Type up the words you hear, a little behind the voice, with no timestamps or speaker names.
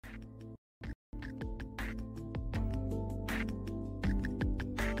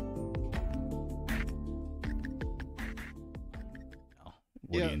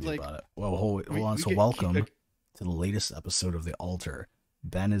What are Yeah, you gonna do like about it? Well, hold on. we So get welcome to the latest episode of The Altar.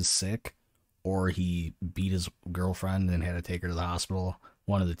 Ben is sick, or he beat his girlfriend and had to take her to the hospital.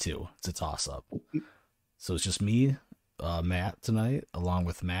 One of the two. It's a toss up. So it's just me, Matt tonight, along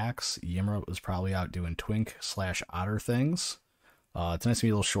with Max. Yimra was probably out doing twink/otter things. Tonight's gonna be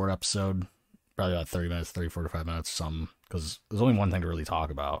a little short episode, probably about 30 minutes, 30, 45 minutes, something, because there's only one thing to really talk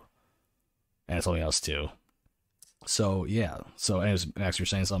about, and it's only us two. So, yeah. So, anyways, Max, you're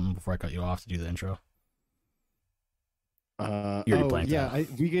saying something before I cut you off to do the intro? You already blanked yeah, out.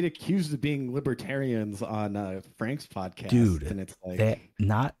 we get accused of being libertarians on Frank's podcast, Dude, and it's like that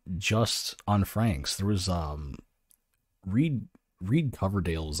not just on Frank's. There was Reed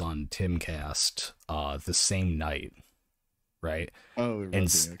Coverdale was on Timcast the same night, right? oh, And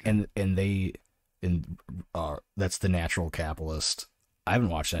okay. that's The Natural Capitalist. I haven't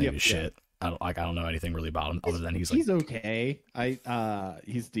watched any of Yep, his yeah. shit. I don't know anything really about him other than he's like, He's okay.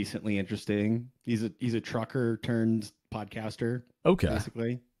 He's decently interesting. He's a trucker turned podcaster, okay,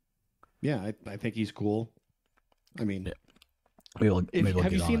 basically. Yeah, I think he's cool. I mean, yeah, maybe we'll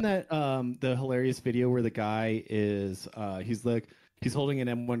have get you on seen it. that the hilarious video where the guy is he's holding an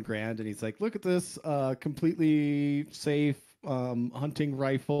M1 Grand and he's like, look at this completely safe hunting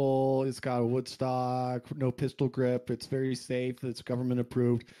rifle. It's got a wood stock, no pistol grip. It's very safe. It's government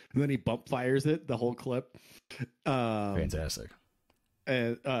approved. And then he bump fires it the whole clip. Um, Fantastic.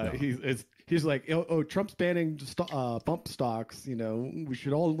 and No, he's like, Trump's banning bump stocks. You know, we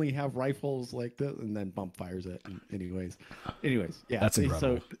should only have rifles like this, and then bump fires it. And anyways, yeah. that's So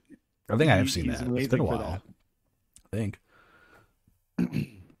incredible. I think I have seen he's that. It's been a amazing for while. I think. that.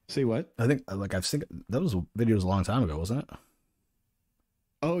 See what? I think like I've seen that was videos a long time ago, wasn't it?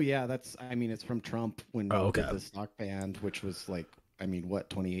 Oh yeah, I mean, it's from Trump when Oh, he okay. did the stock ban, which was like, I mean, what,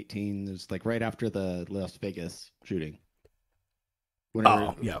 2018? It was like right after the Las Vegas shooting. Whenever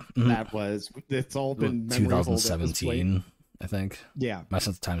Oh, yeah. Mhm. that was, it's all been memory hold at this point. 2017, I think. Yeah. My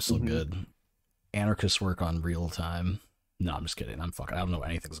sense of time is still Mhm. good. Anarchists work on real time. No, I'm just kidding. I don't know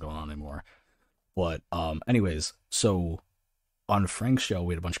anything's going on anymore. But anyways, so on Frank's show,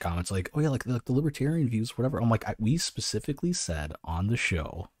 we had a bunch of comments like, "Oh yeah, like the libertarian views, whatever." I'm like, we specifically said on the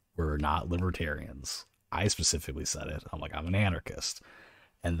show we're not libertarians. I specifically said it. I'm like, I'm an anarchist.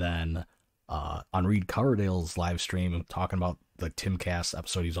 And then on Reed Coverdale's live stream, talking about the Timcast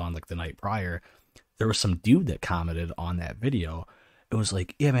episode he's on like the night prior, there was some dude that commented on that video. It was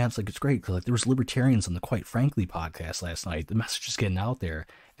like, yeah, man, it's like it's great because like there was libertarians on the Quite Frankly podcast last night. The message is getting out there,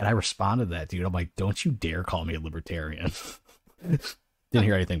 and I responded to that dude. I'm like, don't you dare call me a libertarian. Didn't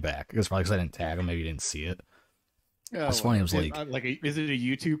hear anything back. It was probably because I didn't tag him. Maybe he didn't see it. Oh, It's funny. It was like, is it a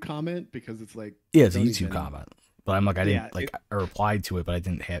YouTube comment? Because it's like, yeah, it's a don't YouTube even- comment, but I'm like, I didn't Yeah, like I replied to it, but I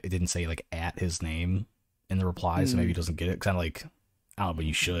didn't have it. Didn't say like at his name in the reply, so maybe he doesn't get it. Kind of like, I don't know, but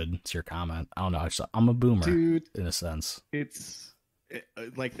you should. It's your comment. I don't know. I'm a boomer dude, in a sense.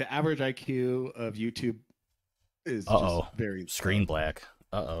 like the average IQ of YouTube is Uh-oh. just very Screen black.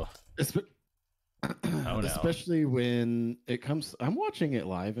 Uh-oh. Espe- no. Especially when it comes. I'm watching it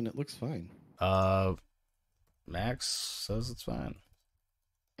live and it looks fine. Max says it's fine.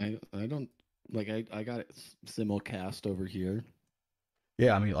 I don't like. I got it simulcast over here.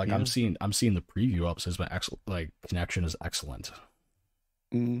 Yeah, I mean, like Yeah. I'm seeing the preview up. Says my like connection is excellent.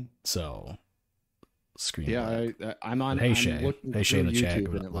 Mm. So screen. Yeah, black. I'm on. Hey I'm Shay. looking Hey Shay in the through chat.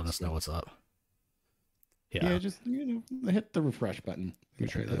 YouTube and it Let looks us know good. what's up. Yeah, just hit the refresh button. Let me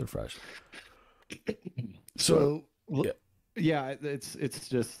try that. Refresh. So yeah. yeah, it's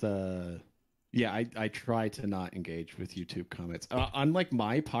just yeah, I try to not engage with YouTube comments. Unlike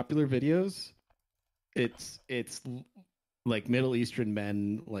my popular videos, it's like Middle Eastern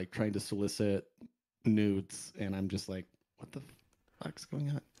men like trying to solicit nudes, and I'm just like, what the fuck's going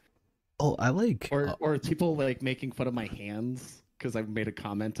on? Oh, I like Or people like making fun of my hands because I've made a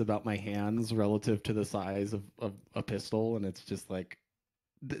comment about my hands relative to the size of a pistol, and it's just like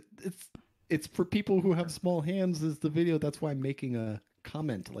it's for people who have small hands is the video. That's why I'm making a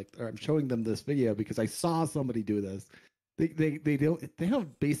comment, like, or I'm showing them this video because I saw somebody do this. They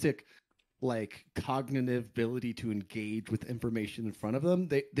have basic like cognitive ability to engage with information in front of them.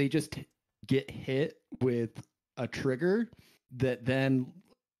 They just get hit with a trigger that then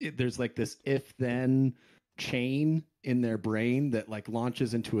there's like this if then chain in their brain that like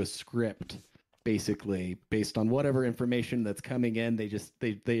launches into a script basically based on whatever information that's coming in. They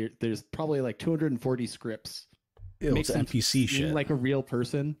there's probably like 240 scripts. it's Makes them NPC seem shit. like a real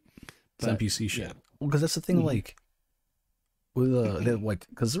person. It's but, NPC shit. yeah. Well, because that's the thing. Mhm. Like, with like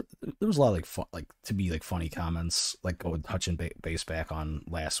because there was a lot of like fun, like to be like funny comments like going touching base back on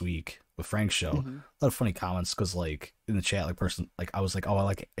last week with Frank's show. Hmm. A lot of funny comments because like in the chat, like person like I was like, oh, I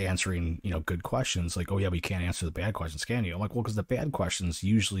like answering good questions. Like, oh yeah, but you can't answer the bad questions, can you? I'm like, well, because the bad questions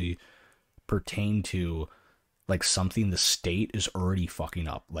usually pertain to like something the state is already fucking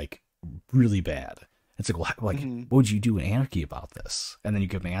up, like really bad. It's like, well, like, Hmm. what would you do in anarchy about this? And then you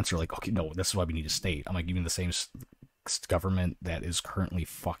give an answer like, okay, no, this is why we need a state. I'm like, even the same government that is currently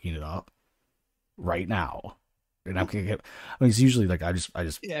fucking it up right now. And I'm gonna get, I mean, it's usually like I just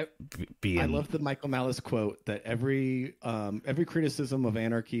Yeah, I being, love the Michael Malice quote that every criticism of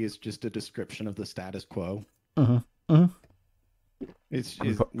anarchy is just a description of the status quo. uh-huh, uh-huh. It's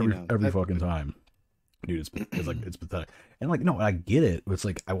every, is every that fucking time, dude. It's like it's pathetic. And like, no, I get it. It's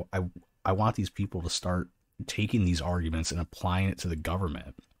like I want these people to start taking these arguments and applying it to the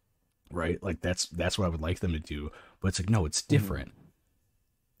government, right? Like that's what I would like them to do. But it's like, no, it's Mhm. different.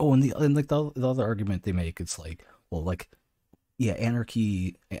 Oh, and like the other argument they make, it's like, well, like, yeah,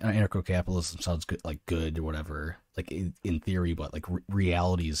 anarcho-capitalism sounds good, like good or whatever, like in theory, but like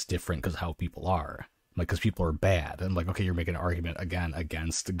reality is different because how people are, like, because people are bad. And like, okay, you're making an argument again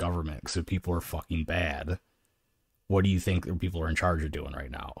against the government because if people are fucking bad, what do you think the people are in charge of doing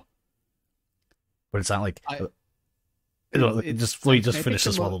right now? But it's not like, I just I, let me just I think finish the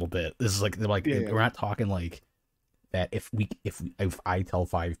this one a little bit. This is like they're like yeah, we're not talking like that if I tell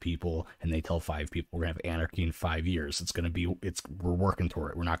five people and they tell five people we're gonna have anarchy in 5 years, we're working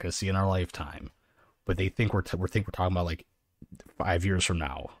toward it. We're not gonna see it in our lifetime, but they think we're talking about like 5 years from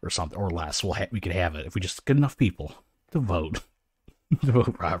now or something or less. We could have it if we just get enough people to vote to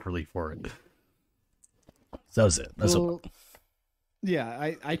vote properly for it. So that's it. That's well,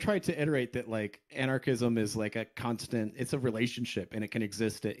 yeah, I tried to iterate that like anarchism is like a constant, it's a relationship and it can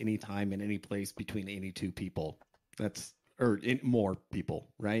exist at any time in any place between any two people. That's or in, more people,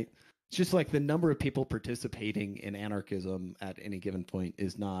 right? It's just like the number of people participating in anarchism at any given point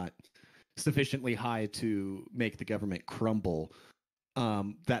is not sufficiently high to make the government crumble.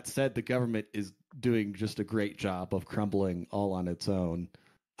 That said, the government is doing just a great job of crumbling all on its own.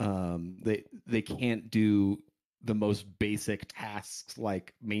 They can't do the most basic tasks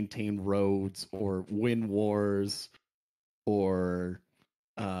like maintain roads or win wars or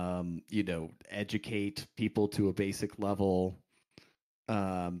educate people to a basic level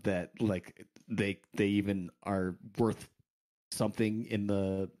that like they even are worth something in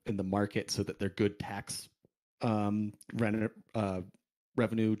the market so that they're good tax um rent,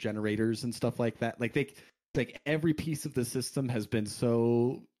 revenue generators and stuff like that. Like every piece of the system has been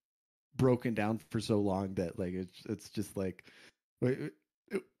so broken down for so long that like it's just like we,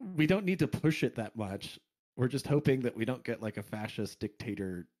 we don't need to push it that much. We're just hoping that we don't get like a fascist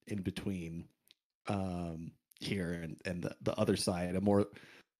dictator in between here and the other side, a more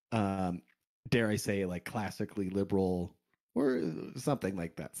dare I say like classically liberal or something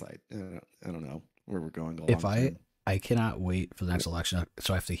like that side. I don't know where we're going if long term. I cannot wait for the next election,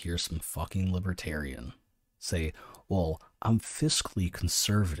 so I have to hear some fucking libertarian say, "Well, I'm fiscally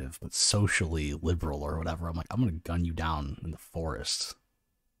conservative but socially liberal or whatever." I'm like, I'm gonna gun you down in the forest.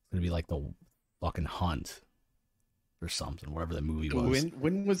 It's gonna be like the fucking Hunt or something, whatever that movie was.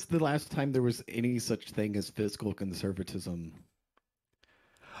 When was the last time there was any such thing as fiscal conservatism?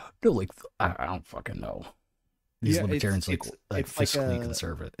 No, like I don't fucking know. These Yeah, libertarians like it's like fiscally a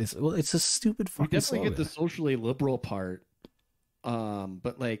conservative. It's a stupid we fucking definitely get the slogan. socially liberal part.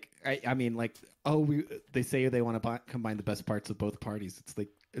 But like I mean like oh we they say they want to combine the best parts of both parties. It's like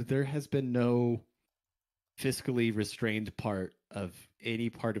there has been no fiscally restrained part of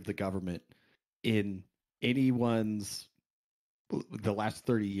any part of the government in anyone's the last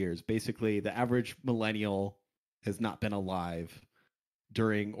 30 years. Basically, the average millennial has not been alive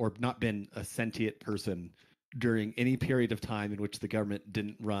during or not been a sentient person during any period of time in which the government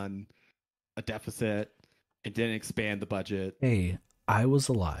didn't run a deficit and didn't expand the budget. Hey, I was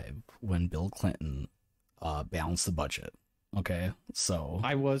alive when Bill Clinton balanced the budget. Okay, so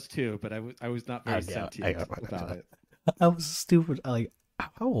I was too, but I was not very I, sentient about it. I was stupid. Like,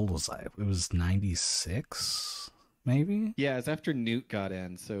 how old was I? It was 96, maybe. Yeah, it's after Newt got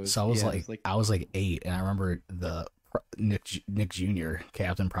in, so it was, So yeah, it was like I was like 8, and I remember the Nick Jr.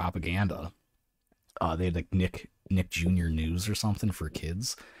 Captain Propaganda. They had like Nick Jr. News or something for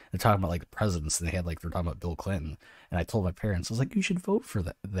kids. They're talking about like the presidents, and they're talking about Bill Clinton. And I told my parents, I was like, you should vote for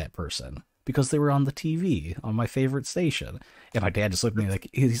that person because they were on the TV on my favorite station. And my dad just looked at me like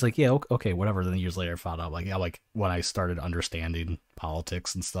he's like, yeah, okay, whatever. Then years later, I found out like yeah, like when I started understanding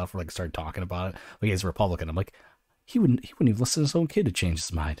politics and stuff, or like started talking about it, like he's a Republican. I'm like, he wouldn't even listen to his own kid to change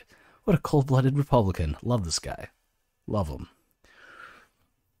his mind. What a cold blooded Republican. Love this guy. Love him.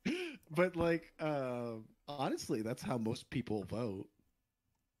 but like, honestly, that's how most people vote.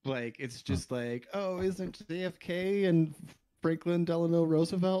 Like, it's Hmm. just like, oh, isn't JFK and Franklin Delano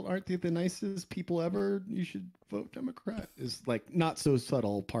Roosevelt, aren't they the nicest people ever? You should vote Democrat. Is like not so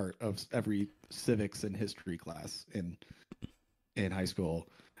subtle part of every civics and history class in high school,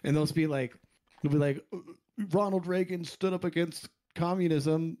 and they'll be like, Ronald Reagan stood up against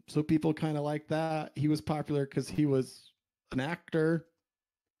communism, so people kind of like that. He was popular because he was an actor.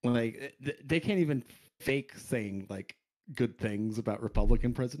 Like they can't even fake saying like good things about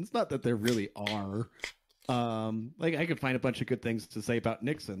Republican presidents. Not that there really are. Like I could find a bunch of good things to say about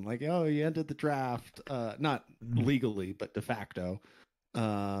Nixon, like, oh, he ended the draft, not legally but de facto.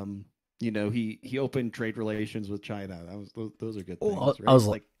 Um, he opened trade relations with China. Those are good Well, things, right?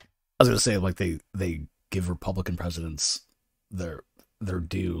 Like, I was gonna say like they give Republican presidents their their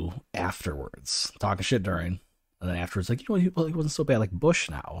due afterwards, talking shit during, and then afterwards like he wasn't so bad like Bush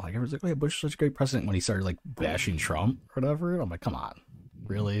now. Like everyone's like, oh yeah, Bush is such a great president when he started like bashing Trump or whatever. I'm like, come on,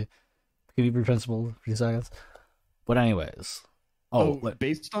 really? Can you be principled for a few seconds? But anyways, oh, oh,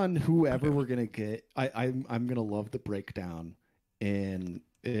 based on okay, whoever we're gonna get, I'm gonna love the breakdown in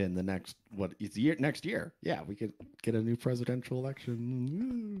the next what is year next year. Yeah, we could get a new presidential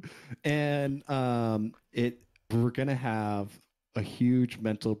election, and it we're gonna have a huge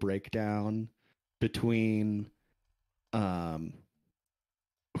mental breakdown between um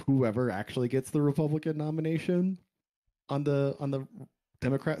whoever actually gets the Republican nomination on the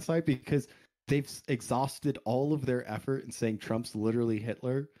Democrat side, because they've exhausted all of their effort in saying Trump's literally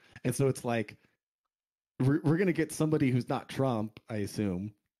Hitler, and so it's like we're gonna get somebody who's not Trump, I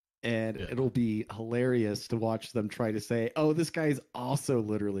assume, and yeah, it'll be hilarious to watch them try to say, "Oh, this guy's also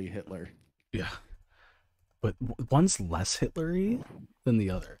literally Hitler." yeah, but one's less Hitlery than the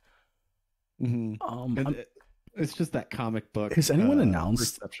other. Mm-hmm. And I'm, it's just that comic book has anyone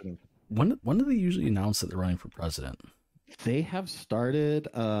announced perception of. when do they usually announce that they're running for president? They have started.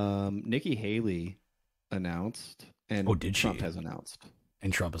 Nikki Haley announced, Oh, and did Trump she? has announced.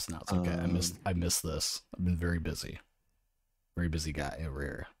 And Trump is announced. Okay, Um, I missed this. I've been very busy guy over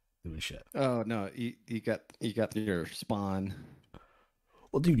here doing shit. oh no, you got your spawn.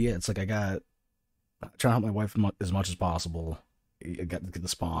 Well, dude, yeah, it's like I got trying to help my wife as much as possible. I got to get the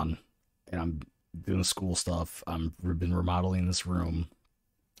spawn, and I'm doing school stuff. I've been remodeling this room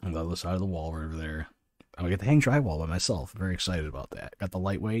on the other side of the wall right over there. I get to hang drywall by myself. Very excited about that. Got the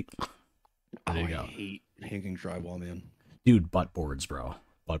lightweight. Oh, There you I go, hate hanging drywall, man. dude. Butt boards, bro.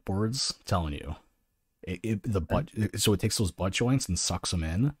 Butt boards. Telling you, the butt. So it takes those butt joints and sucks them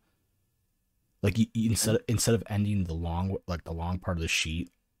in. Like instead of ending the long part of the sheet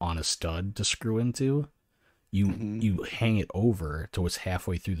on a stud to screw into, Mm-hmm. you hang it over till it's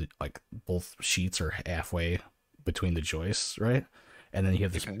halfway through the like both sheets are halfway between the joists, right? And then you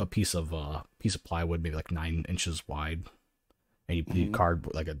have this Okay. a piece of plywood maybe like 9 inches wide, and you Mm-hmm. card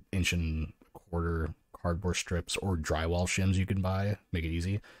like an inch and a quarter cardboard strips or drywall shims you can buy, make it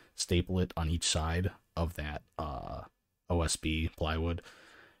easy. Staple it on each side of that OSB plywood,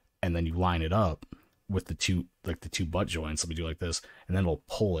 and then you line it up with the two butt joints. Let me do like this, and then it'll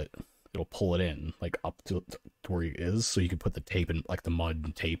pull it in like up to where it is, so you can put the tape and like the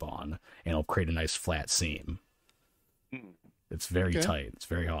mud tape on, and it'll create a nice flat seam. Mm. It's very Okay. tight. It's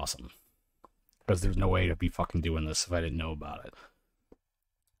very awesome. Because there's no way to be fucking doing this if I didn't know about it.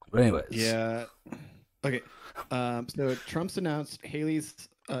 But anyways, Yeah. Okay. So Trump's announced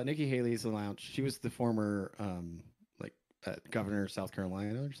Nikki Haley's announced. She was the former like governor of South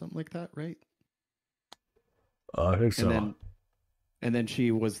Carolina or something like that, right? I think And so. then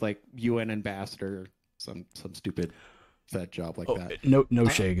she was like UN ambassador, some stupid fed job like Oh, that. no Uh,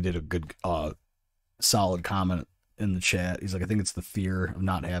 shade did a good solid comment in the chat. He's like, I think it's the fear of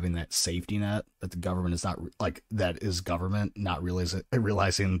not having that safety net that the government is not like that is government not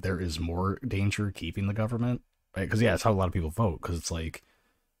realizing there is more danger keeping the government, right? Because yeah, that's how a lot of people vote. Because it's like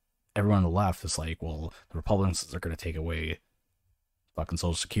everyone on the left is like, well, the Republicans are going to take away fucking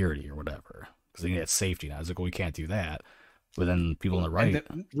Social Security or whatever because they need that safety net. It's like, well, we can't do that. But then people on the and right,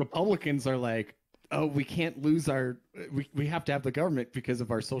 the Republicans are like, oh, we can't lose we have to have the government because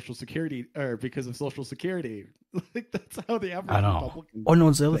of our Social Security or because of Social Security. Like that's how the I average know. Republican Oh no,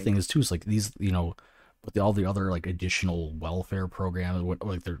 it's the other thing thinks. is too is like these, but all the other like additional welfare programs, what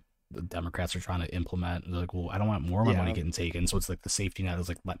like the Democrats are trying to implement. And they're like, well, I don't want more of my money Yeah. getting taken, so it's like the safety net is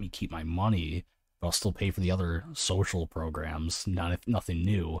like, let me keep my money, but I'll still pay for the other social programs. Nothing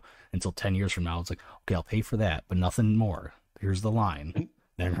new until 10 years from now. It's like, okay, I'll pay for that, but nothing more. Here's the line.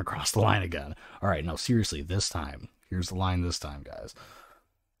 Then I'm gonna cross the line again. All right, no, seriously, this time. Here's the line this time, guys.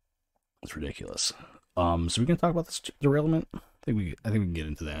 It's ridiculous. So we can talk about this derailment. I think we can get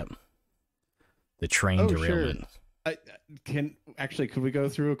into that. The train Oh, sure. derailment. Could we go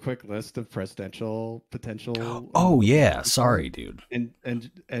through a quick list of presidential potential Oh yeah, so far, sorry, dude.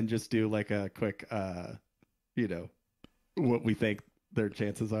 and just do like a quick you know, what we think their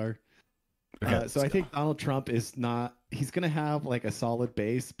chances are. Okay, So let's I go. think Donald Trump is not. He's going to have like a solid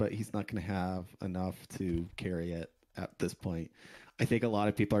base, but he's not going to have enough to carry it at this point. I think a lot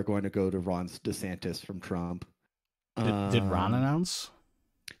of people are going to go to Ron DeSantis from Trump. Did Ron Um, announce?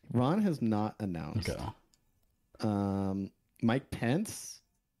 Ron has not Okay. announced. Mike Pence,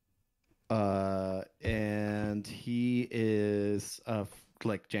 and he is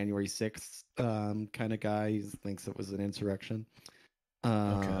like January 6th kind of guy. He thinks it was an insurrection.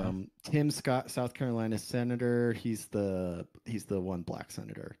 Okay. Tim Scott, South Carolina senator. He's the one black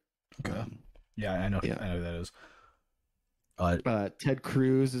senator. Okay. Um, Yeah, I know. yeah. I know who that is. Ted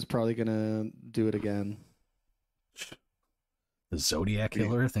Cruz is probably gonna do it again. The Zodiac Yeah.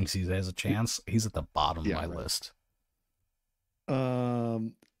 Killer thinks he has a chance. He's at the bottom of Yeah, my right. list.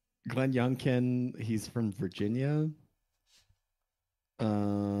 Um, Glenn Youngkin, he's from Virginia.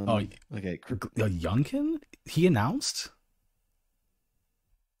 Oh, Okay. Youngkin? He announced?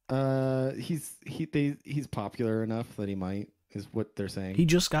 He's popular enough that he might is what they're saying. He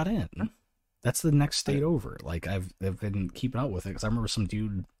just got in. That's the next I, state over. Like I've been keeping up with it because I remember some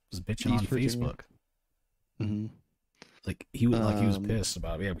dude was bitching on East Virginia. Facebook. Mm-hmm. Like he was pissed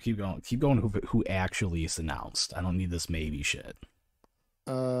about it. Yeah, keep going. Keep going. Who actually is announced? I don't need this maybe shit.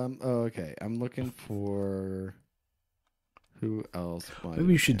 Oh, okay. I'm looking for who else might Maybe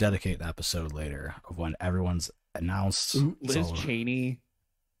we have should announced. dedicate an episode later of when everyone's announced. Ooh, So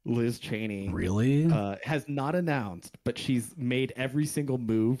Liz Cheney really, has not announced, but she's made every single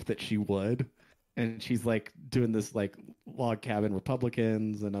move that she would, and she's like doing this like log cabin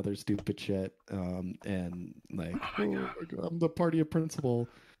Republicans and other stupid shit, and like, oh my god, I'm the party of principle,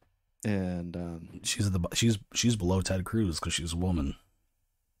 and she's below Ted Cruz because she's a woman.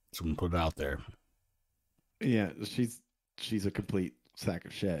 So I'm gonna put it out there. yeah, she's a complete sack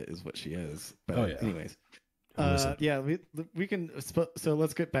of shit, is what she is. But Oh yeah, anyways, who is it? yeah, we can. So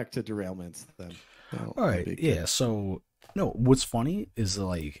let's get back to derailments then. All right, yeah. So no, what's funny is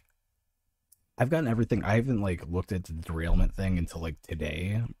like I've gotten everything. I haven't like looked at the derailment thing until like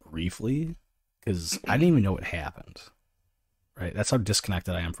today briefly because I didn't even know what happened. Right, that's how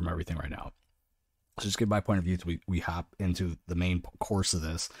disconnected I am from everything right now. So just get my point of view. We hop into the main course of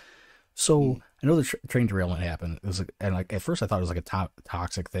this. So I know the train derailment happened. It was like, and like at first I thought it was like a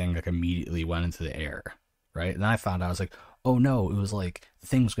toxic thing. Like immediately went into the air, right? And then I found out I was like, oh no, it was like the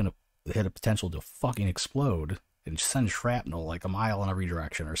thing was gonna had a potential to fucking explode and send shrapnel like a mile in every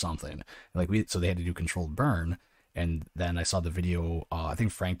direction or something. And like so they had to do controlled burn. And then I saw the video. I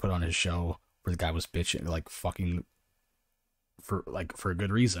think Frank put on his show where the guy was bitching like fucking for a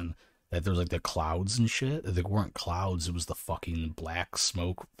good reason that there was like the clouds and shit. They weren't clouds. It was the fucking black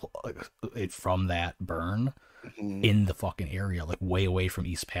smoke from that burn Mhm. in the fucking area, like way away from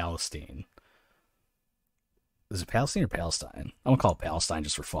East Palestine. Is it Palestine or Palestine? I'm gonna call it Palestine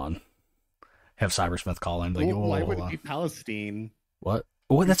just for fun. Have Cybersmith call in like, Well, why would oh, it be Palestine? what?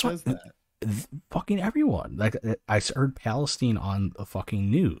 Well, Who that's what says that? fucking everyone. Like I heard Palestine on the fucking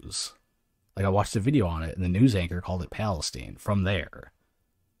news. Like I watched a video on it, and the news anchor called it Palestine from there.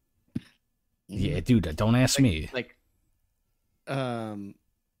 Yeah, dude, don't ask me. Like, um,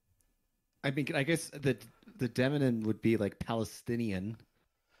 I mean, I guess the Demonin would be like Palestinian.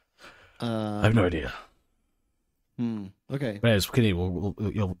 I have no Um, idea. okay. But anyways, okay, we'll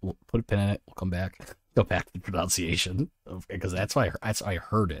put a pin in it. We'll come back, go back to the pronunciation because that's why I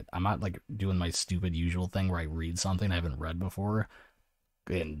heard it. I'm not like doing my stupid usual thing where I read something I haven't read before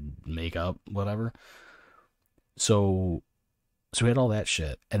and make up whatever. So, so we had all that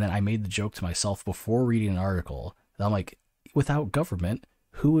shit, and then I made the joke to myself before reading an article. And I'm like, without government,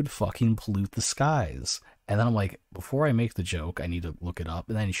 who would fucking pollute the skies? And then I'm like, before I make the joke, I need to look it up.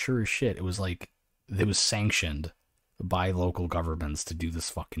 And then sure as shit, it was like it was sanctioned by local governments to do this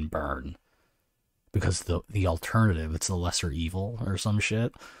fucking burn because the alternative, it's the lesser evil or some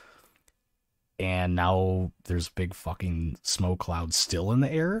shit. And now there's big fucking smoke clouds still in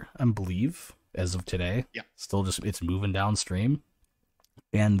the air, I believe, as of today. Yeah. Still just it's moving downstream.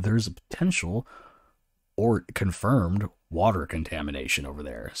 And there's a potential or confirmed water contamination over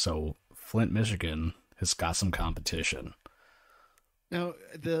there. So Flint, Michigan has got some competition. Now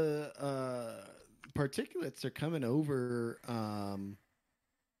the particulates are coming over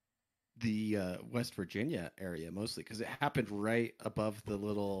the West Virginia area mostly because it happened right above the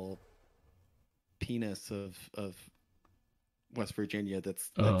little penis of West Virginia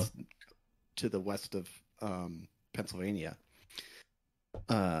that's to the west of Pennsylvania.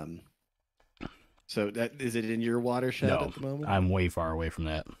 Um, So that is it in your watershed No, at the moment? I'm way far away from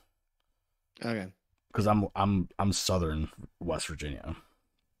that Okay. because I'm southern West Virginia,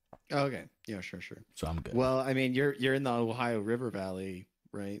 Okay. Yeah, sure, sure. so I'm good. Well, I mean, you're in the Ohio River Valley,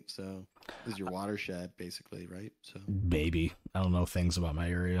 right? So this is your watershed basically, right? So Maybe I don't know things about my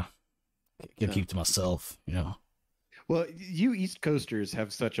area. I yeah. keep to myself, you know. Well, you East Coasters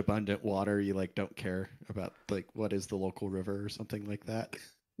have such abundant water, you like don't care about like what is the local river or something like that.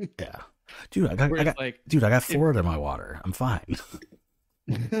 Yeah, dude, Whereas like dude, I got if Florida in my water. I'm fine.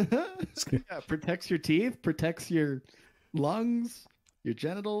 yeah, protects your teeth, protects your lungs, your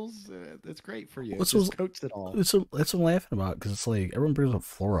genitals. That's great for you. It What's was just coats it all. that's what I'm laughing about because it's like everyone brings up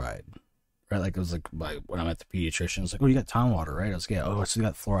fluoride, right? Like it was like when I'm at the pediatrician, it's like, oh, you got town water, right? I was like, yeah, oh, so you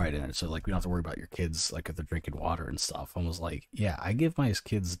got fluoride in it, so like we don't have to worry about your kids like if they're drinking water and stuff. I was like, yeah, I give my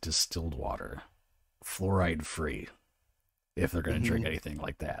kids distilled water, fluoride free, if they're gonna drink Hmm. anything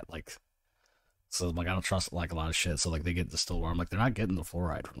like that, like. So like I don't trust like a lot of shit. So like they get distilled water. I'm like they're not getting the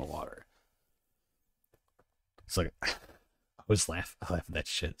fluoride from the water. It's like I always laugh at that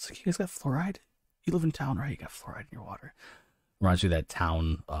shit. It's like you guys got fluoride. You live in town, right? You got fluoride in your water. Reminds me of that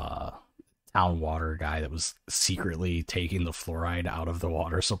town water guy that was secretly taking the fluoride out of the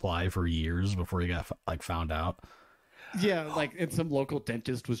water supply for years before he got like found out. Yeah, like and some local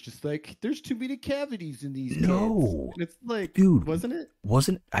dentist was just like, "There's too many cavities in these kids," No, and it's like, dude, wasn't it?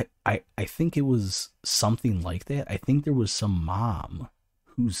 wasn't I think it was something like that. I think there was some mom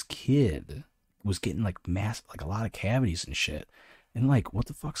whose kid was getting like like a lot of cavities and shit. And like, what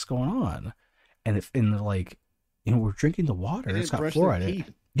the fuck's going on? And if and they're like, we're drinking the They water, it's didn't got brush their fluoride in it.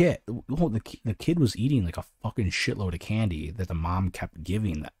 teeth. Yeah, well, the kid was eating like a fucking shitload of candy that the mom kept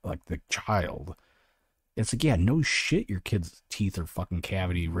giving that like the child. It's like, yeah, no shit, your kid's teeth are fucking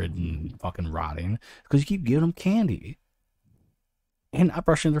cavity ridden, fucking rotting because you keep giving them candy and not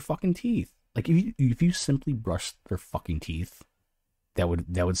brushing their fucking teeth. Like if you simply brush their fucking teeth, that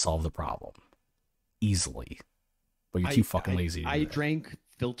would solve the problem easily. But you're too I fucking I lazy to I do that. drank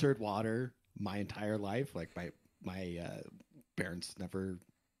filtered water my entire life. Like my parents never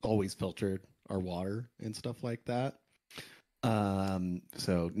always filtered our water and stuff like that.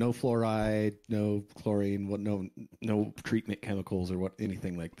 So no fluoride, no chlorine, what no treatment chemicals or what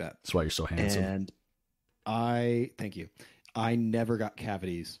anything like that. That's why you're so handsome. And I thank you. I never got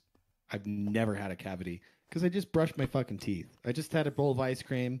cavities. I've never had a cavity because I just brushed my fucking teeth. I just had a bowl of ice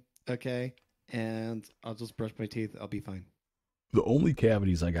cream, okay, and I'll just brush my teeth. I'll be fine. The only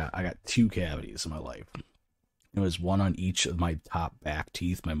cavities I got two cavities in my life. It was one on each of my top back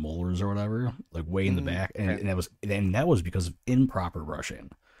teeth, my molars or whatever, like way in the Mm, back, okay. and that was because of improper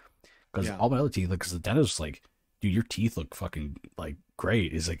brushing. Because Yeah. all my other teeth, like, because the dentist was like, dude, your teeth look fucking like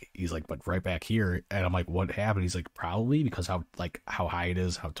great. He's like, but right back here, and I'm like, what happened? He's like, probably because how high it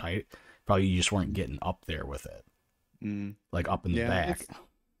is, how tight. Probably you just weren't getting up there with it, Mm, like up in the yeah. back. It's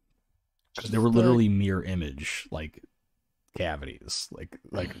Because they were just literally mirror image like cavities, like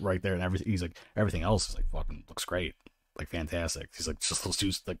mm, right there, and everything. He's like, everything else is like fucking looks great, like fantastic. He's like, just those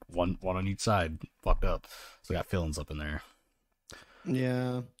two, like one on each side, fucked up. So I got fillings up in there.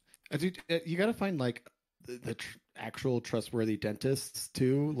 yeah. I do. You got to find like the actual trustworthy dentists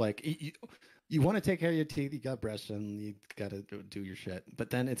too. Like you want to take care of your teeth, you got to brush them, you got to do your shit. But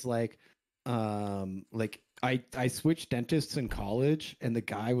then it's like I switched dentists in college, and the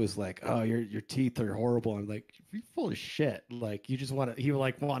guy was like, "Oh, your teeth are horrible." I'm like, "You're full of shit." Like you just want to. He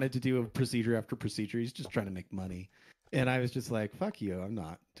like wanted to do a procedure after procedure. He's just trying to make money, and I was just like, "Fuck you! I'm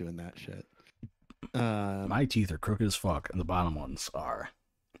not doing that shit." Um, My teeth are crooked as fuck, and the bottom ones are.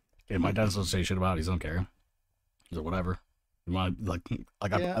 And my dentist doesn't say shit about it. He doesn't care. He's like, whatever. You want yeah. I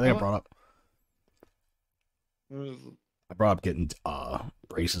think I brought up getting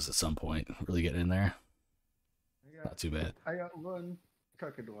braces at some point. Really getting in there. Not too bad. I got one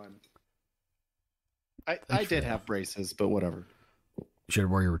crooked one. I Thanks for did that. have braces, but whatever. You should have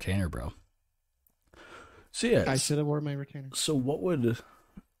wore your retainer, bro. So I yes. should have worn my retainer. So what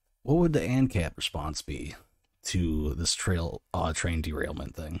would the ANCAP response be to this train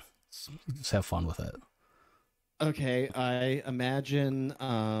derailment thing? Just have fun with it. Okay, I imagine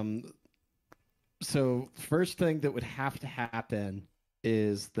so first thing that would have to happen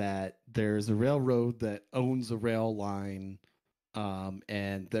is that there's a railroad that owns a rail line,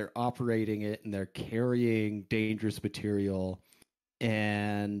 and they're operating it and they're carrying dangerous material,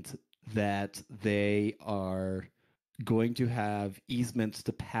 and that they are going to have easements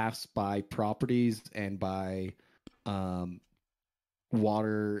to pass by properties and by um,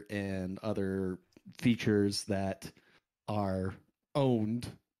 water and other features that are owned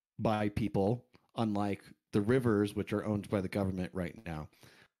by people, unlike the rivers, which are owned by the government right now.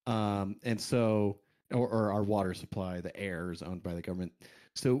 And so, or our water supply, the air is owned by the government.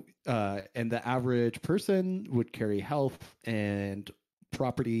 So, and the average person would carry health and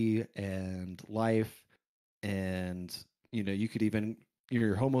property and life, and you could even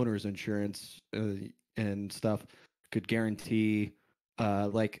your homeowner's insurance and stuff could guarantee,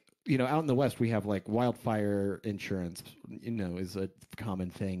 like out in the West we have like wildfire insurance. Is a common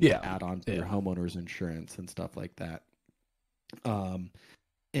thing Yeah, to add on to yeah. your homeowner's insurance and stuff like that. Um,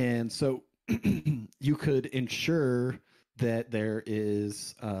 and so you could ensure that there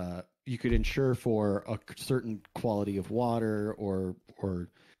is you could insure for a certain quality of water, or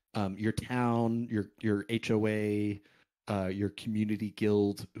your town, your HOA, your community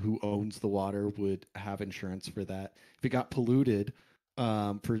guild who owns the water would have insurance for that. If it got polluted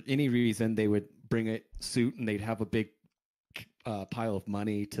for any reason, they would bring a suit and they'd have a big pile of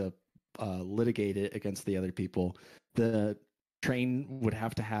money to litigate it against the other people. The train would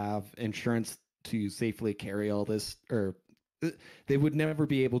have to have insurance to safely carry all this, or they would never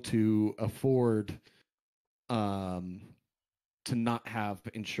be able to afford um, to not have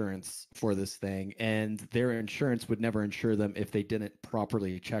insurance for this thing, and their insurance would never insure them if they didn't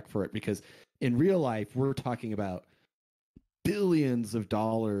properly check for it, because in real life we're talking about billions of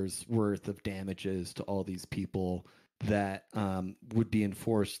dollars worth of damages to all these people that would be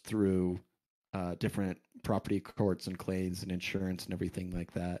enforced through different property courts and claims and insurance and everything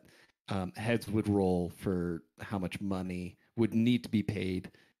like that. Heads would roll for how much money would need to be paid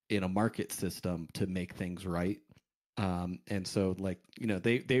in a market system to make things right. And so, like,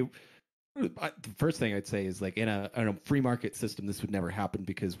 they the first thing I'd say is, like, in a free market system, this would never happen,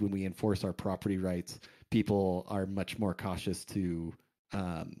 because when we enforce our property rights, people are much more cautious to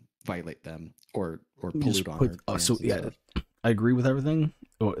violate them or You just pollute on put our lands and yeah, stuff. I agree with everything.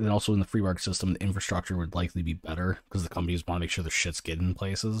 And also in the free market system, the infrastructure would likely be better because the companies want to make sure their shit's getting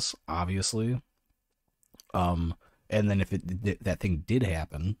places, obviously. Um, and then if that thing did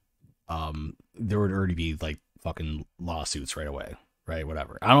happen, there would already be like fucking lawsuits right away, right?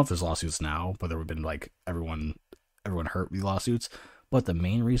 Whatever. I don't know if there's lawsuits now, but there would have been like everyone hurt with lawsuits. But the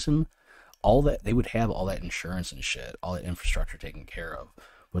main reason, all that they would have all that insurance and shit, all that infrastructure taken care of.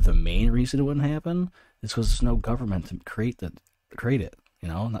 But the main reason it wouldn't happen is because there's no government to create it.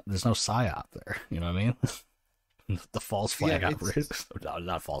 There's no psyop there. You know what I mean? The false Yeah, flag it's operators. No,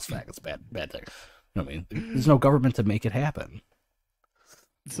 not false flag. It's a bad thing. You know what I mean? There's no government to make it happen.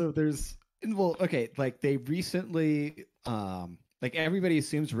 so there's well, okay, like they recently, like everybody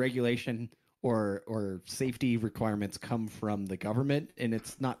assumes regulation or safety requirements come from the government, and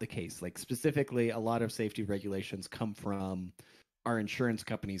it's not the case. Like, specifically, a lot of safety regulations come from our insurance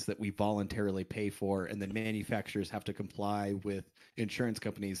companies that we voluntarily pay for, and then manufacturers have to comply with insurance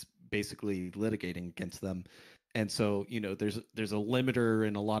companies basically litigating against them. And so, there's a limiter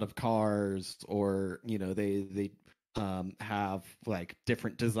in a lot of cars, or they have like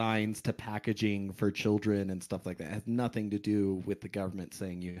different designs to packaging for children and stuff like that. It has nothing to do with the government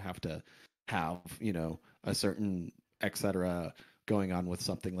saying you have to have a certain etc. going on with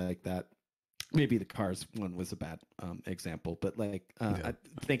something like that. Maybe the cars one was a bad example, but like Yeah. I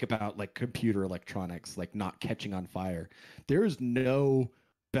think about like computer electronics like not catching on fire. There is no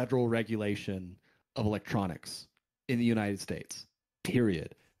federal regulation of electronics in the United States,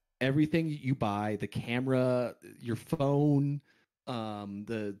 period. Everything you buy, the camera, your phone,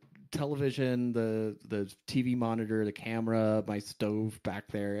 the television, the TV monitor, the camera, my stove back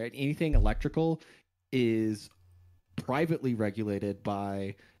there, anything electrical is privately regulated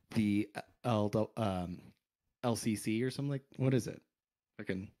by the L, LCC or something. Like, what is it? I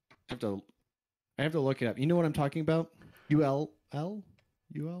can I have to I have to look it up. You know what I'm talking about? UL.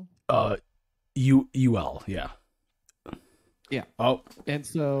 Uh, UL. Yeah. Yeah. Oh, And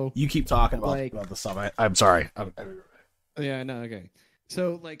so, you keep talking like, about the stuff. I'm sorry. yeah, no, okay.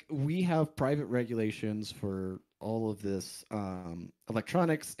 So, like, we have private regulations for all of this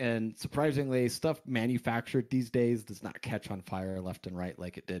electronics, and surprisingly, stuff manufactured these days does not catch on fire left and right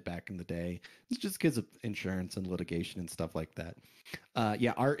like it did back in the day. It's just because of insurance and litigation and stuff like that.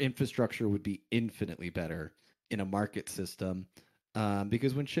 Yeah, our infrastructure would be infinitely better in a market system,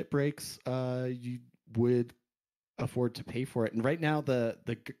 because when shit breaks, you would afford to pay for it. And right now, the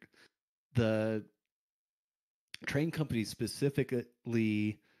train companies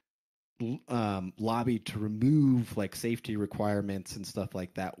specifically lobbied to remove like safety requirements and stuff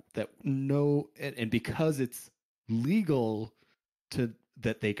like that. That no, and because it's legal to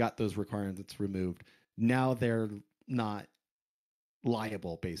that they got those requirements removed. Now they're not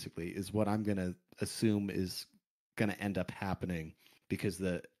liable. Basically, is what I'm gonna assume is gonna end up happening, because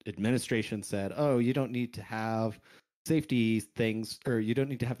the administration said, "Oh, you don't need to have." safety things, or you don't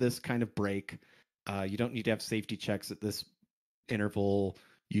need to have this kind of brake. You don't need to have safety checks at this interval.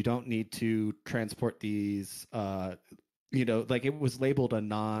 You don't need to transport these. Like it was labeled a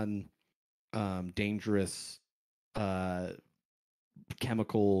non dangerous uh,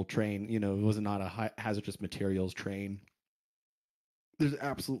 chemical train. It was not a hazardous materials train. There's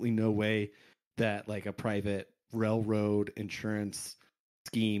absolutely no way that like a private railroad insurance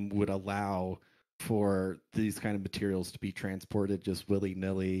scheme would allow for these kind of materials to be transported just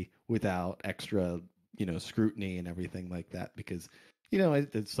willy-nilly without extra scrutiny and everything like that, because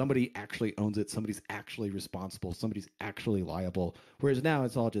somebody actually owns it, somebody's actually responsible, somebody's actually liable, whereas now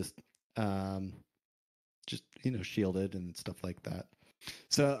it's all just shielded and stuff like that.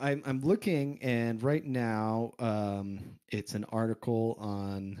 So I'm looking, and right now it's an article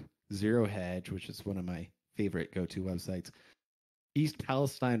on Zero Hedge, which is one of my favorite go-to websites. East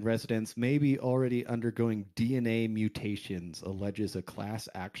Palestine residents may be already undergoing DNA mutations, alleges a class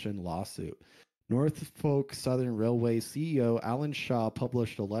action lawsuit. Norfolk Southern Railway CEO Alan Shaw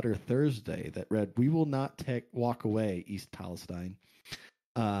published a letter Thursday that read, "We will not walk away, East Palestine."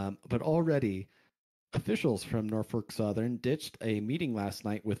 But already, officials from Norfolk Southern ditched a meeting last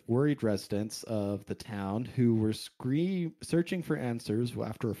night with worried residents of the town who were searching for answers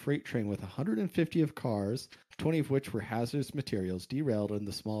after a freight train with 150 of cars, 20 of which were hazardous materials, derailed in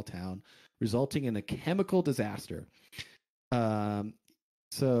the small town, resulting in a chemical disaster.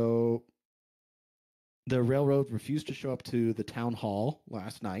 So the railroad refused to show up to the town hall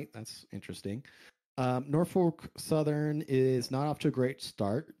last night. That's interesting. Norfolk Southern is not off to a great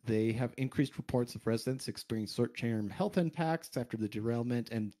start. They have increased reports of residents experiencing short-term health impacts after the derailment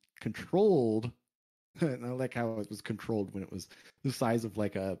and controlled. I like how it was controlled when it was the size of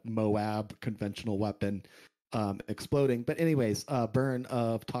like a Moab conventional weapon exploding. But anyways, burn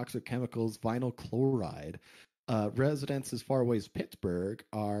of toxic chemicals, vinyl chloride. Residents as far away as Pittsburgh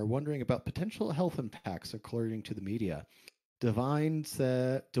are wondering about potential health impacts, according to the media. DeWine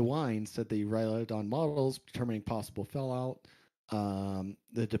said they relied on models determining possible fallout.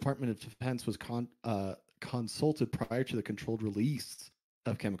 The Department of Defense was consulted prior to the controlled release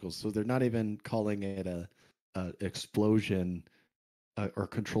of chemicals, so they're not even calling it a explosion or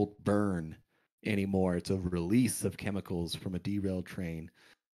controlled burn anymore. It's a release of chemicals from a derailed train.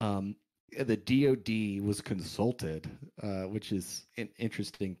 The DoD was consulted, which is an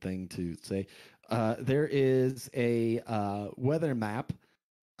interesting thing to say. There is a weather map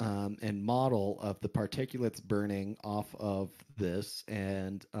and model of the particulates burning off of this,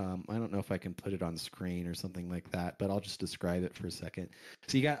 and I don't know if I can put it on screen or something like that, but I'll just describe it for a second.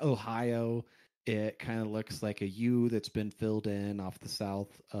 So you got Ohio. It kind of looks like a U that's been filled in off the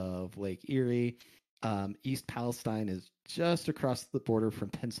south of Lake Erie. East Palestine is just across the border from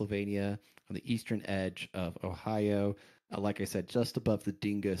Pennsylvania on the eastern edge of Ohio. Like I said, just above the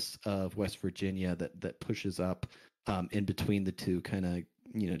dingus of West Virginia that pushes up in between the two, kind of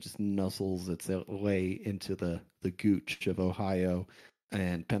just nuzzles its way into the gooch of Ohio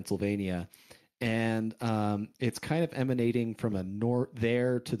and Pennsylvania. And it's kind of emanating from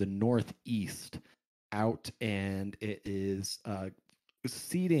there to the northeast out, and it is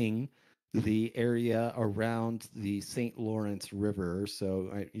seeding the area around the St. Lawrence River.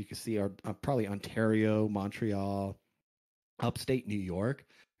 So you can see probably Ontario, Montreal, upstate New York.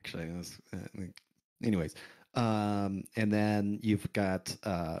 Actually, anyways. And then you've got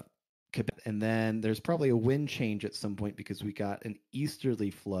Quebec, and then there's probably a wind change at some point because we got an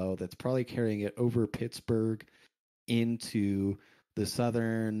easterly flow that's probably carrying it over Pittsburgh into the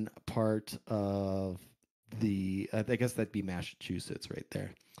southern part of I guess that'd be Massachusetts right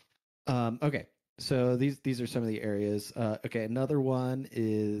there. Okay, so these are some of the areas. Okay, another one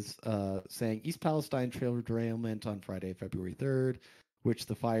is saying East Palestine trail derailment on Friday, February 3rd, which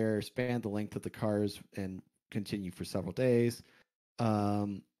the fire spanned the length of the cars and continued for several days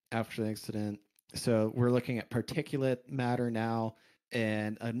after the incident. So we're looking at particulate matter now,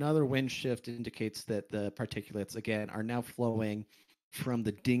 and another wind shift indicates that the particulates, again, are now flowing from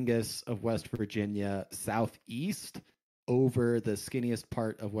the dingus of West Virginia southeast over the skinniest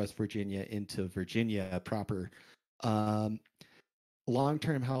part of West Virginia into Virginia proper.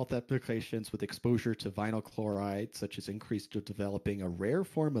 Long-term health implications with exposure to vinyl chloride, such as increased developing a rare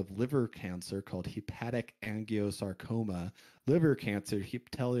form of liver cancer called hepatic angiosarcoma, liver cancer,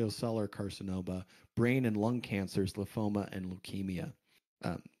 hepatocellular carcinoma, brain and lung cancers, lymphoma, and leukemia.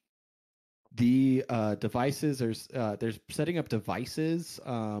 The devices are they're setting up devices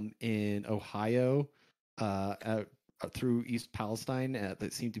in Ohio through East Palestine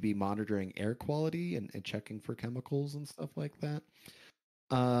that seem to be monitoring air quality and checking for chemicals and stuff like that.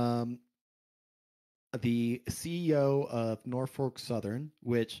 the CEO of Norfolk Southern,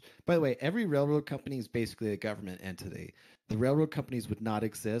 which, by the way, every railroad company is basically a government entity. The railroad companies would not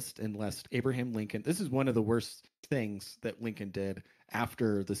exist unless Abraham Lincoln. This is one of the worst things that Lincoln did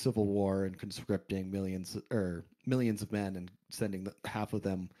after the Civil War and conscripting millions of men and sending half of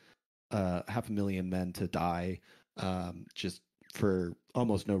them, half a million men to die, just for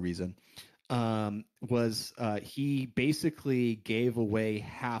almost no reason. Was he basically gave away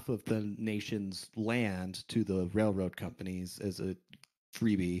half of the nation's land to the railroad companies as a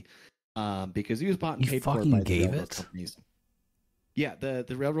freebie, because he was bought and He paid for fucking by the gave railroad it. companies. Yeah,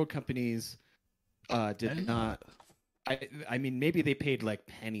 the railroad companies did Yeah. not. I mean, maybe they paid like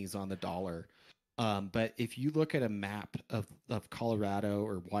pennies on the dollar. But if you look at a map of Colorado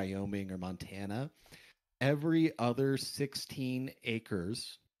or Wyoming or Montana, every other 16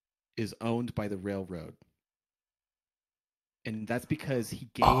 acres is owned by the railroad. And that's because he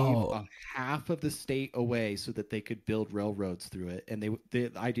gave Oh, a half of the state away so that they could build railroads through it. And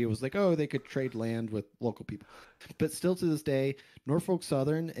the idea was like, oh, they could trade land with local people. But still to this day, Norfolk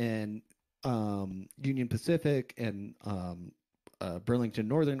Southern and Union Pacific and Burlington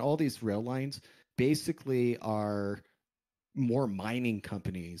Northern, all these rail lines basically are more mining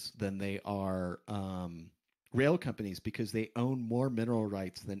companies than they are rail companies because they own more mineral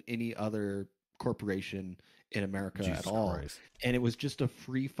rights than any other corporation in America at Jesus all. Christ. And it was just a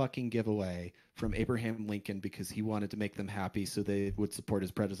free fucking giveaway from Abraham Lincoln because he wanted to make them happy so they would support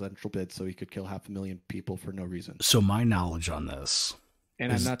his presidential bid so he could kill 500,000 people for no reason. So my knowledge on this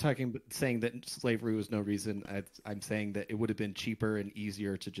And I'm is not saying that slavery was no reason. I'm saying that it would have been cheaper and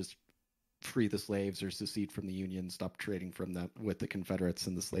easier to just free the slaves or secede from the Union, stop trading from them with the Confederates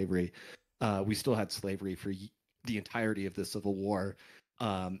and the slavery. We still had slavery for the entirety of the Civil War,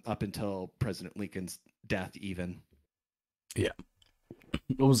 up until President Lincoln's death, even. yeah.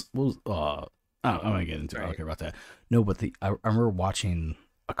 I'm gonna get into it. I don't Right. care about that. No, but I remember watching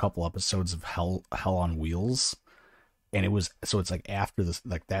a couple episodes of Hell on Wheels, and it was so it's like after this,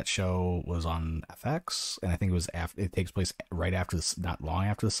 like that show was on FX, and I think it was after it takes place right after this, not long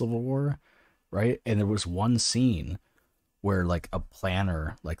after the Civil War, right? And there was one scene where like a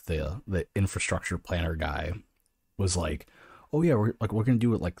planner, like the infrastructure planner guy, was like, "Oh yeah, we're gonna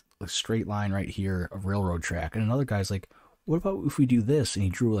do it like a straight line right here, a railroad track," and another guy's like, "What about if we do this?" And he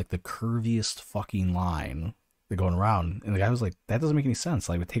drew like the curviest fucking line going around, and the guy was like, "That doesn't make any sense.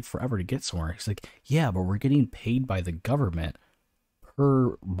 Like it would take forever to get somewhere." He's like, "Yeah, but we're getting paid by the government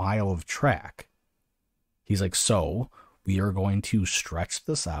per mile of track." He's like, "So we are going to stretch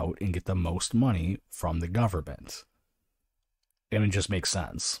this out and get the most money from the government," and it just makes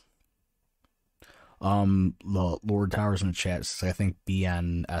sense. The Lord Towers in the chat says I think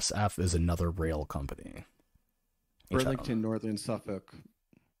BNSF is another rail company. Burlington, Northern Suffolk.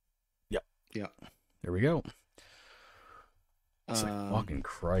 Yep. Yeah. There we go. It's like Um, fucking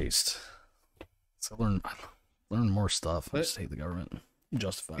Christ. So learn more stuff. I but just hate the government.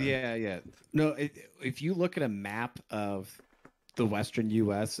 Justified. yeah, yeah. No, if you look at a map of the Western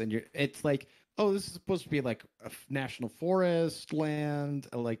U.S. and it's like, oh, this is supposed to be like a national forest land.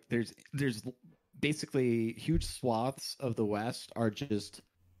 Like there's basically huge swaths of the West are just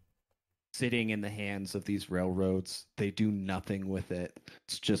sitting in the hands of these railroads. They do nothing with it.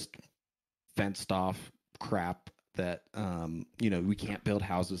 It's just fenced off crap that we can't build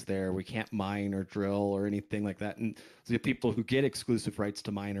houses there. We can't mine or drill or anything like that. And the people who get exclusive rights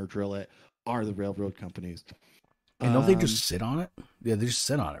to mine or drill it are the railroad companies. And don't they just Um, sit on it? Yeah, they just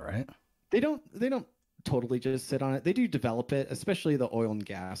sit on it, right? they don't totally just sit on it. They do develop it, especially the oil and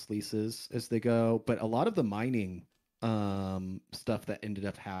gas leases as they go. But a lot of the mining stuff that ended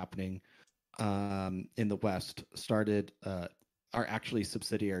up happening in the West are actually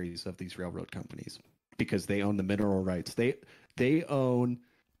subsidiaries of these railroad companies because they own the mineral rights. They own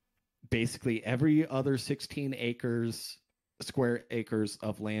basically every other 16 square acres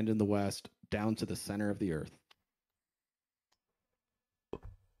of land in the West down to the center of the earth.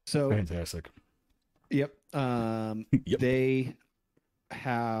 So, Fantastic. yep, Yep. they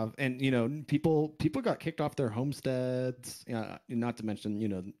have, and people got kicked off their homesteads. Not to mention,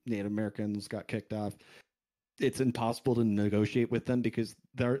 Native Americans got kicked off. It's impossible to negotiate with them because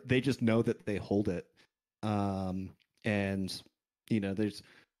they just know that they hold it. And there's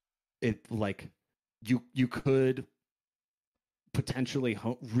it like you could potentially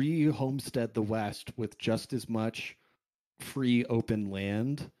re-homestead the West with just as much free open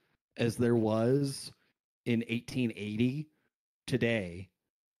land as there was in 1880 today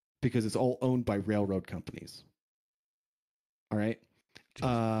because it's all owned by railroad companies. All right. Jesus.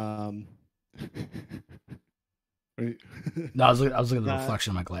 Um, No, I was looking at the that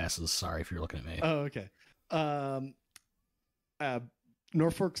reflection of my glasses. Sorry if you're looking at me. oh okay. Um, uh,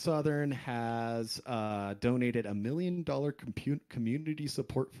 Norfolk Southern has donated $1 million community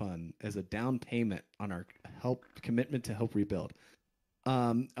support fund as a down payment on our help commitment to help rebuild.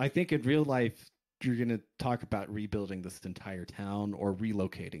 I think in real life, you're going to talk about rebuilding this entire town or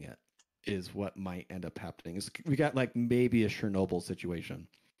relocating it is what might end up happening. We got like maybe a Chernobyl situation.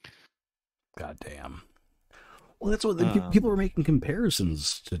 God damn. Well, that's what people Um, were making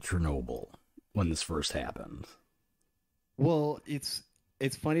comparisons to Chernobyl when this first happened. well,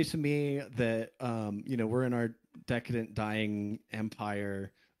 it's funny to me that we're in our decadent, dying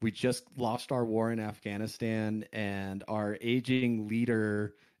empire. We just lost our war in Afghanistan, and our aging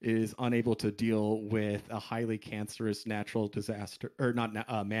leader is unable to deal with a highly cancerous natural disaster or not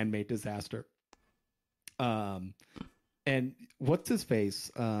man-made disaster. Um, and what's his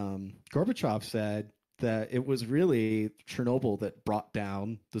face? Gorbachev said that it was really Chernobyl that brought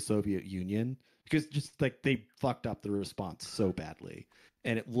down the Soviet Union because just like they fucked up the response so badly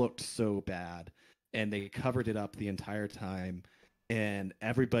and it looked so bad and they covered it up the entire time and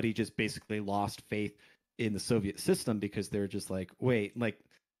everybody just basically lost faith in the Soviet system because they're just like, wait, like,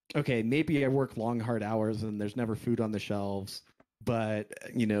 okay, maybe I work long, hard hours and there's never food on the shelves, but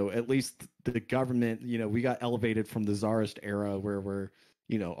at least the government, we got elevated from the czarist era where we're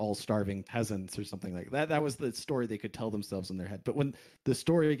all starving peasants or something like that. That was the story they could tell themselves in their head. But when the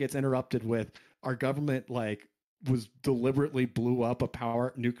story gets interrupted with our government like was deliberately blew up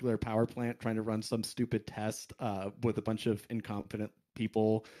a nuclear power plant trying to run some stupid test with a bunch of incompetent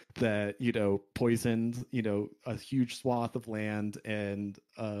people that poisoned a huge swath of land and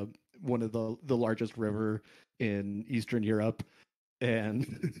one of the largest river in Eastern Europe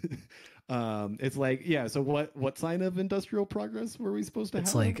and it's like, yeah, so what sign of industrial progress were we supposed to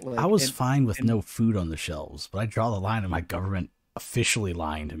It's have? like I Like, was and fine with and no food on the shelves, but I draw the line at my government officially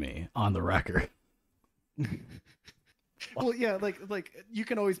lying to me on the record. well, yeah, like you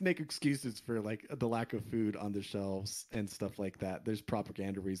can always make excuses for like the lack of food on the shelves and stuff like that. There's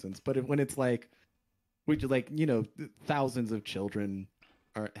propaganda reasons, but when it's like, would you like thousands of children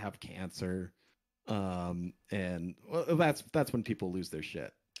have cancer, and well, that's when people lose their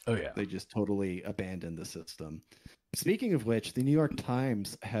shit. Oh yeah, They just totally abandon the system. Speaking of which, the New York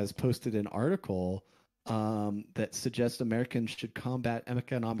Times has posted an article that suggests Americans should combat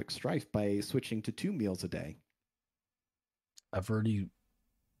economic strife by switching to 2 meals a day. I've already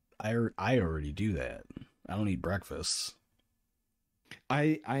I already do that. I don't eat breakfast.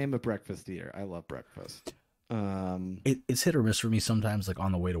 I am a breakfast eater. I love breakfast. Um, It's hit or miss for me sometimes. Like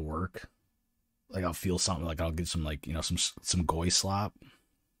on the way to work, like I'll feel something. Like I'll get some like some goy slop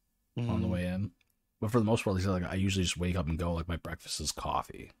on the mm, way in. But for the most part, like I usually just wake up and go. Like my breakfast is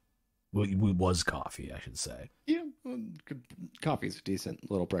coffee. Well, it was coffee, I should say. yeah, well, coffee's a decent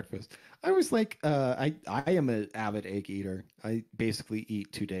little breakfast. I always like. I am an avid egg eater. I basically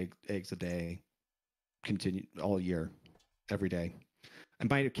eat eggs a day, continue all year, every day. I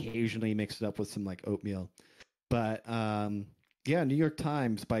might occasionally mix it up with some like oatmeal. But yeah, New York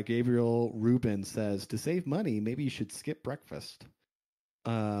Times by Gabriel Rubin says to save money, maybe you should skip breakfast.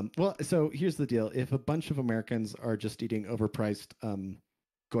 Well, so here's the deal: if a bunch of Americans are just eating overpriced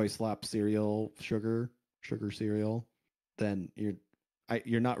goy slop cereal, sugar cereal, then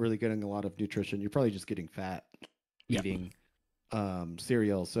you're not really getting a lot of nutrition. You're probably just getting fat Yep. eating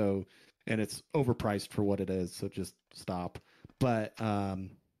cereal. So, and it's overpriced for what it is. So just stop. But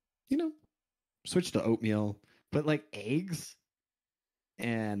you know, switch to oatmeal. But like eggs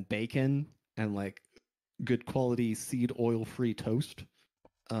and bacon and like good quality seed oil free toast.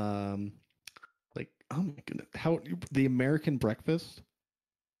 Um, like oh my goodness, how the American breakfast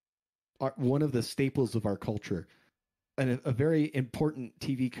are one of the staples of our culture, and a very important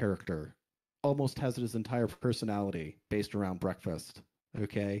TV character almost has his entire personality based around breakfast.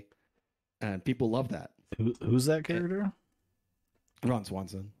 Okay, and people love that. Who's that And character? Ron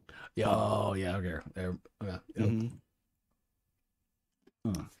Swanson. Yeah. Oh yeah. Okay. There. Okay. Yep. Mm-hmm.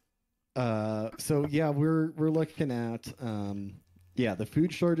 Huh. So yeah, we're looking at yeah, the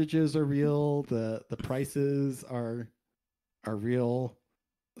food shortages are real, the prices are real,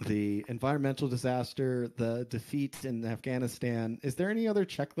 the environmental disaster, the defeat in Afghanistan. Is there any other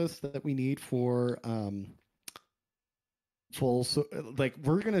checklist that we need for full so like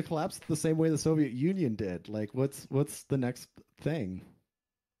we're gonna collapse the same way the Soviet Union did? Like what's the next thing?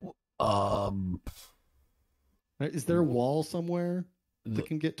 Um. Is there a wall somewhere that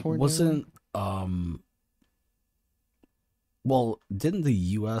can get torn down? Wasn't well, didn't the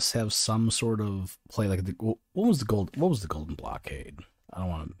U.S. have some sort of play like what was the golden blockade? I don't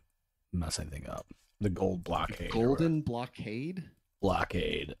want to mess anything up. The gold The blockade. Golden Blockade.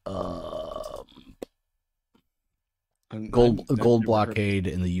 Blockade. I've Gold never heard of blockade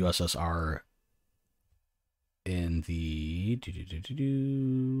in the USSR in the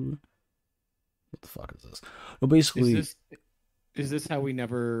what the fuck is this? Well, Is basically, this how we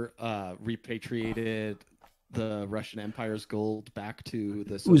never repatriated the Russian Empire's gold back to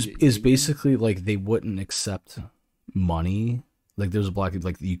the it was Soviet is Union? basically like they wouldn't accept money. Like there's a blockade,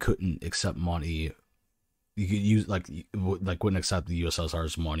 like you couldn't accept money. You could use like wouldn't accept the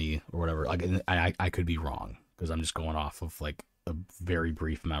USSR's money or whatever. Like I could be wrong because I'm just going off of like a very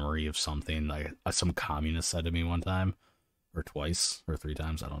brief memory of something like some communist said to me one time or twice or three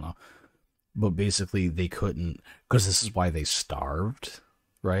times. I don't know. But basically, they couldn't, because this is why they starved,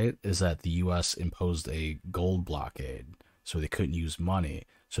 right? Is that the U.S. imposed a gold blockade, so they couldn't use money,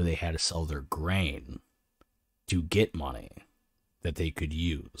 so they had to sell their grain to get money that they could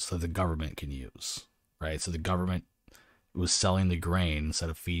use, that the government can use, right? So the government was selling the grain instead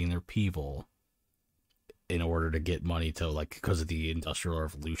of feeding their people in order to get money to, like, because of the Industrial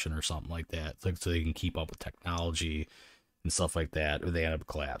Revolution or something like that, like, so they can keep up with technology and stuff like that, or they end up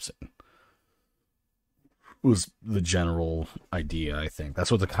collapsing. Was the general idea, I think. That's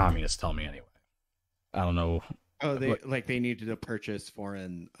what the communists tell me anyway. I don't know. Oh, But they needed to purchase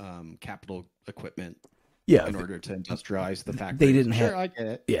foreign capital equipment yeah, in order to industrialize the they factories. didn't have. Sure, I get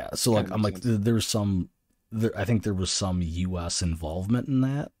it. Yeah, so Kind like of I'm makes like sense. there was some. I think there was some U.S. involvement in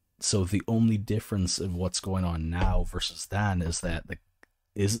that. So the only difference of what's going on now versus then is that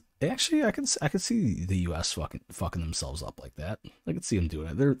is actually I could see the U.S. fucking themselves up like that. I could see them doing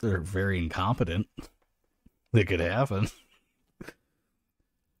it. They're very incompetent. It could happen.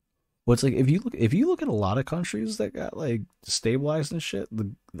 Well, it's like if you look at a lot of countries that got like stabilized and shit,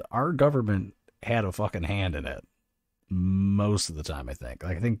 our government had a fucking hand in it most of the time. I think.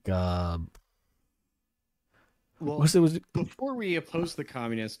 Like I think Well, was it was before we opposed the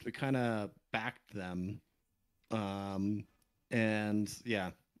communists, we kind of backed them, and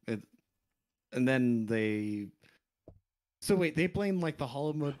yeah, it, and then they. So wait, they blamed like the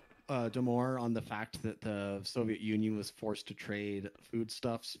Holodomor on the fact that the Soviet Union was forced to trade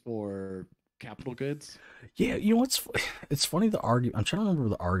foodstuffs for capital goods. yeah. You know what's it's funny the argument. I'm trying to remember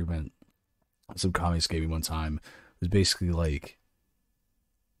the argument some communists gave me one time. It was basically like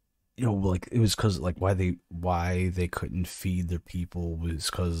like it was because like why they couldn't feed their people was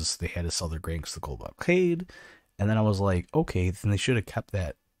because they had to sell their grain to the cold blockade, and then I was like, okay, then they should have kept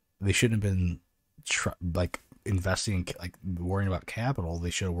that. They shouldn't have been like investing in like worrying about capital.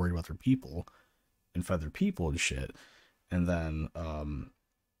 They should have worried about their people and fed their people and shit. And then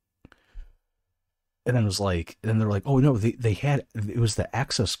it was like, and then they're like, oh no, they had it was the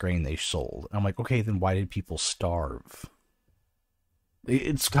excess grain they sold. And I'm like, okay, then why did people starve?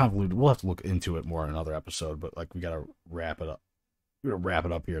 It's convoluted. We'll have to look into it more in another episode, but like we gotta wrap it up. We're gonna wrap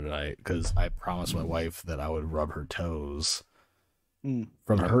it up here tonight because I promised my wife that I would rub her toes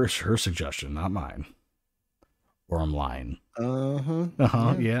from her suggestion, not mine. Or I'm lying.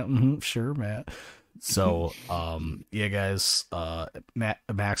 Uh-huh. Yeah. Sure, Matt. So, yeah, guys.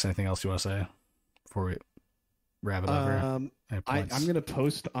 Max, anything else you want to say before we wrap it up here? I'm gonna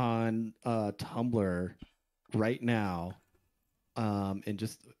post on Tumblr right now, in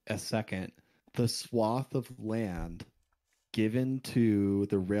just a second, the swath of land given to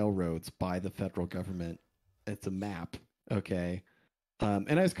the railroads by the federal government. It's a map, okay.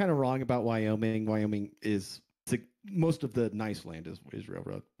 And I was kind of wrong about Wyoming. Wyoming is most of the nice land is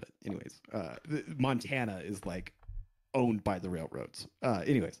railroad, but anyways, Montana is like owned by the railroads.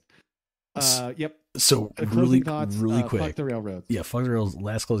 Yep. So Closing thoughts, really quick. Fuck the railroads. Yeah, fuck the railroads.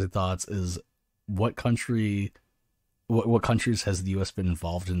 Last closing thoughts is what country, what countries has the U.S. been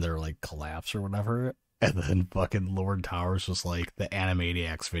involved in their like collapse or whatever? And then fucking Lord Towers was like the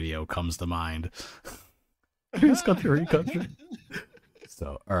Animaniacs video comes to mind. Here's country.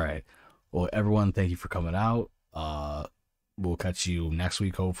 So, all right. Well, everyone, thank you for coming out. We'll catch you next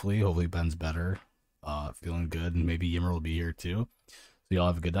week, hopefully. Hopefully Ben's better. Feeling good, and maybe Yimmer will be here too. So y'all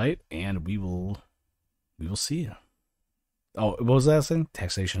have a good night, and we will see you. Oh, what was that thing?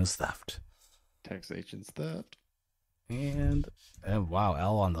 Taxation is theft. Taxation's theft. And wow,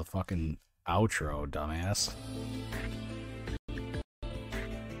 L on the fucking outro, dumbass.